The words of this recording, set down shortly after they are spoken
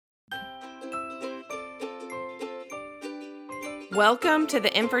Welcome to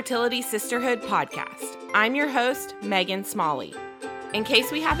the Infertility Sisterhood podcast. I'm your host, Megan Smalley. In case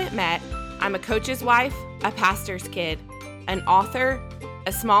we haven't met, I'm a coach's wife, a pastor's kid, an author,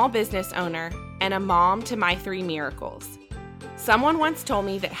 a small business owner, and a mom to my 3 miracles. Someone once told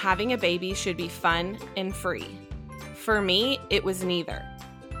me that having a baby should be fun and free. For me, it was neither.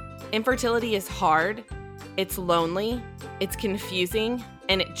 Infertility is hard, it's lonely, it's confusing,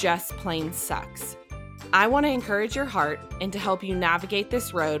 and it just plain sucks. I want to encourage your heart and to help you navigate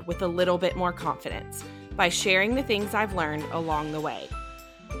this road with a little bit more confidence by sharing the things I've learned along the way.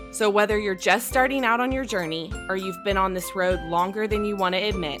 So whether you're just starting out on your journey or you've been on this road longer than you want to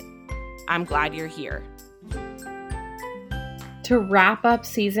admit, I'm glad you're here. To wrap up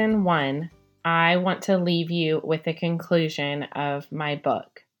season 1, I want to leave you with the conclusion of my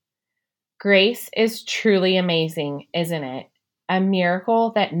book. Grace is truly amazing, isn't it? A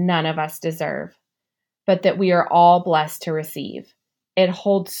miracle that none of us deserve, but that we are all blessed to receive. It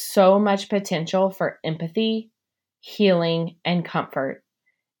holds so much potential for empathy, healing, and comfort.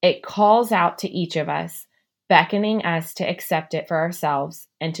 It calls out to each of us, beckoning us to accept it for ourselves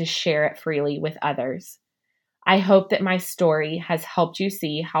and to share it freely with others. I hope that my story has helped you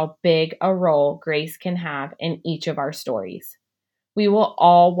see how big a role grace can have in each of our stories. We will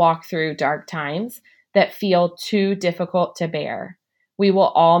all walk through dark times that feel too difficult to bear. We will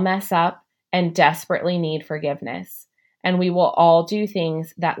all mess up and desperately need forgiveness. And we will all do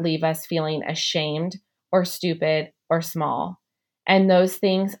things that leave us feeling ashamed or stupid or small. And those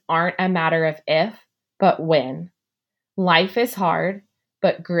things aren't a matter of if, but when. Life is hard,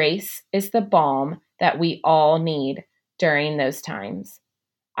 but grace is the balm that we all need during those times.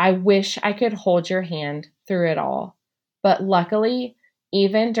 I wish I could hold your hand through it all. But luckily,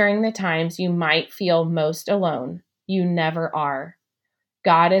 even during the times you might feel most alone, you never are.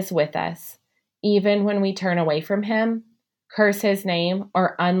 God is with us. Even when we turn away from Him, curse His name,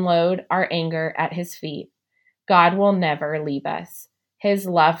 or unload our anger at His feet, God will never leave us. His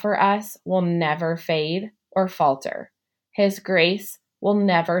love for us will never fade or falter. His grace will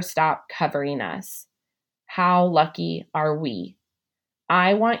never stop covering us. How lucky are we?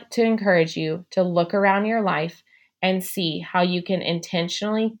 I want to encourage you to look around your life and see how you can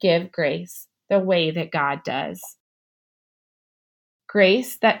intentionally give grace the way that God does.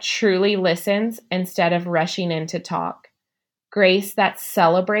 Grace that truly listens instead of rushing in to talk. Grace that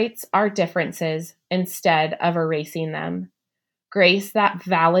celebrates our differences instead of erasing them. Grace that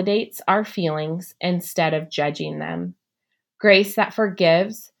validates our feelings instead of judging them. Grace that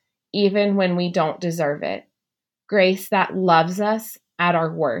forgives even when we don't deserve it. Grace that loves us at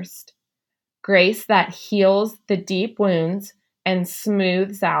our worst. Grace that heals the deep wounds and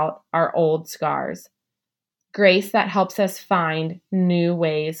smooths out our old scars. Grace that helps us find new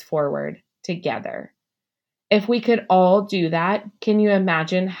ways forward together. If we could all do that, can you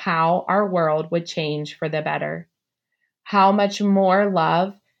imagine how our world would change for the better? How much more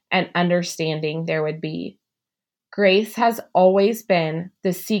love and understanding there would be. Grace has always been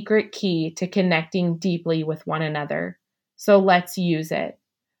the secret key to connecting deeply with one another. So let's use it.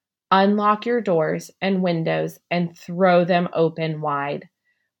 Unlock your doors and windows and throw them open wide.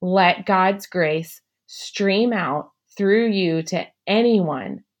 Let God's grace stream out through you to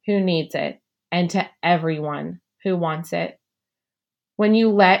anyone who needs it and to everyone who wants it. When you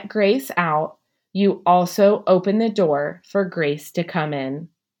let grace out, you also open the door for grace to come in.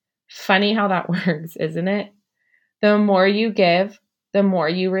 Funny how that works, isn't it? The more you give, the more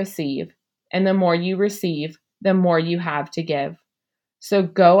you receive. And the more you receive, the more you have to give. So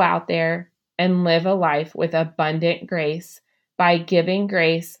go out there and live a life with abundant grace by giving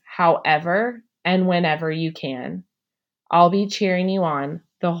grace however and whenever you can. I'll be cheering you on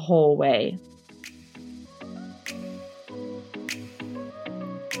the whole way.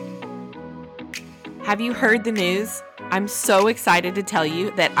 Have you heard the news? I'm so excited to tell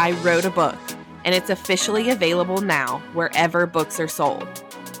you that I wrote a book, and it's officially available now wherever books are sold.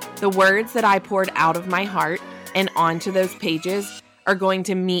 The words that I poured out of my heart and onto those pages are going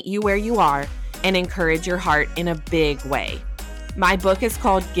to meet you where you are and encourage your heart in a big way. My book is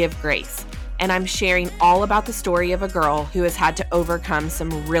called Give Grace, and I'm sharing all about the story of a girl who has had to overcome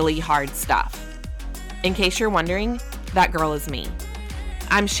some really hard stuff. In case you're wondering, that girl is me.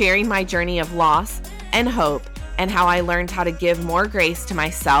 I'm sharing my journey of loss and hope and how I learned how to give more grace to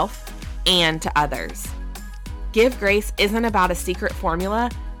myself and to others. Give Grace isn't about a secret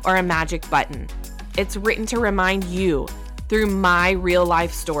formula or a magic button. It's written to remind you through my real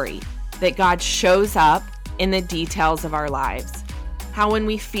life story that God shows up in the details of our lives. How when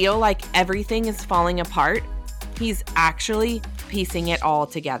we feel like everything is falling apart, He's actually piecing it all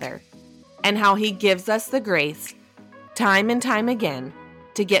together. And how He gives us the grace time and time again,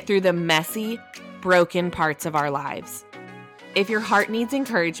 to get through the messy, broken parts of our lives. If your heart needs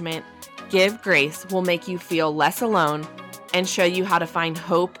encouragement, Give Grace will make you feel less alone and show you how to find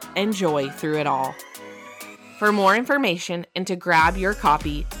hope and joy through it all. For more information and to grab your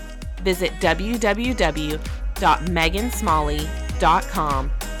copy, visit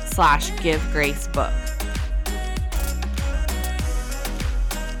www.megansmalley.com/givegracebook.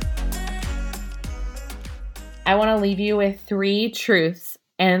 I want to leave you with 3 truths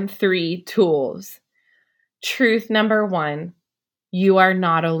and 3 tools. Truth number 1, you are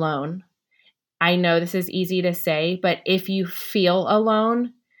not alone. I know this is easy to say, but if you feel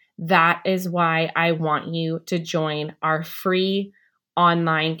alone, that is why I want you to join our free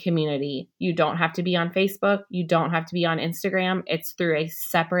online community. You don't have to be on Facebook. You don't have to be on Instagram. It's through a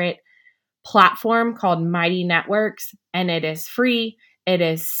separate platform called Mighty Networks, and it is free. It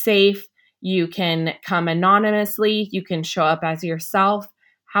is safe. You can come anonymously. You can show up as yourself.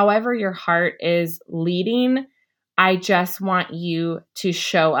 However your heart is leading, I just want you to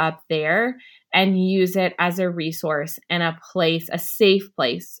show up there and use it as a resource and a place, a safe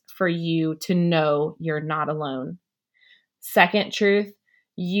place for you to know you're not alone. Second truth,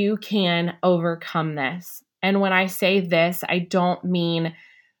 you can overcome this. And when I say this, I don't mean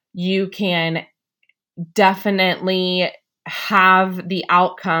you can definitely have the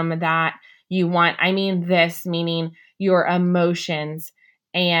outcome that you want. I mean this, meaning your emotions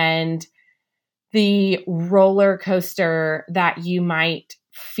and the roller coaster that you might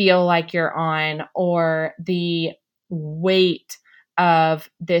feel like you're on, or the weight of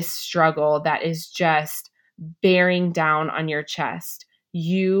this struggle that is just bearing down on your chest.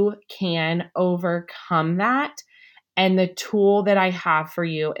 You can overcome that. And the tool that I have for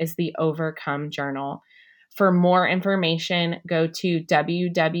you is the Overcome Journal. For more information, go to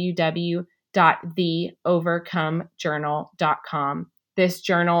www.theovercomejournal.com. This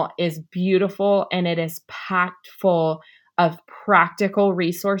journal is beautiful and it is packed full of practical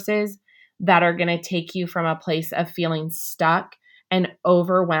resources that are going to take you from a place of feeling stuck and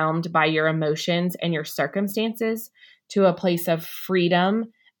overwhelmed by your emotions and your circumstances to a place of freedom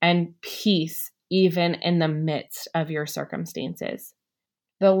and peace, even in the midst of your circumstances.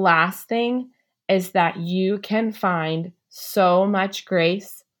 The last thing is that you can find so much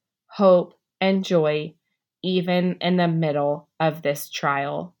grace, hope, and joy even in the middle of this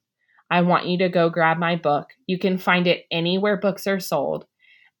trial. I want you to go grab my book. You can find it anywhere books are sold,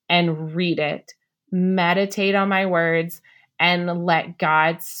 and read it. Meditate on my words and let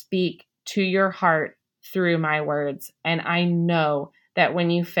God speak to your heart through my words. And I know that when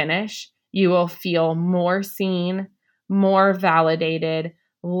you finish, you will feel more seen, more validated,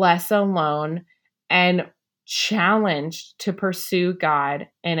 less alone, and challenged to pursue God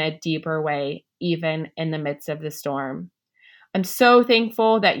in a deeper way, even in the midst of the storm. I'm so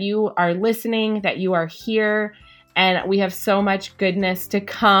thankful that you are listening, that you are here, and we have so much goodness to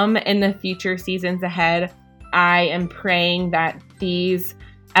come in the future seasons ahead. I am praying that these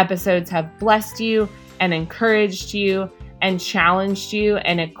episodes have blessed you and encouraged you and challenged you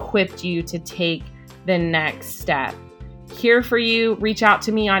and equipped you to take the next step. Here for you. Reach out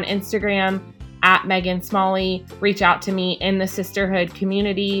to me on Instagram at Megan Smalley. Reach out to me in the sisterhood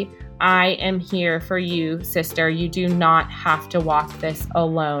community. I am here for you, sister. You do not have to walk this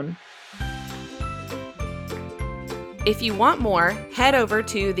alone. If you want more, head over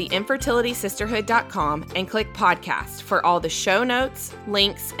to theinfertilitysisterhood.com and click podcast for all the show notes,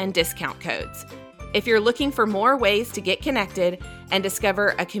 links, and discount codes. If you're looking for more ways to get connected and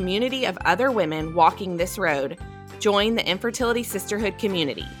discover a community of other women walking this road, join the Infertility Sisterhood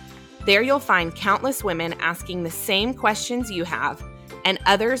community. There you'll find countless women asking the same questions you have, and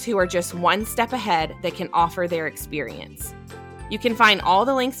others who are just one step ahead that can offer their experience. You can find all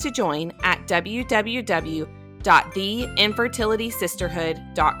the links to join at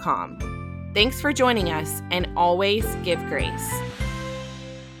www.theinfertilitysisterhood.com. Thanks for joining us, and always give grace.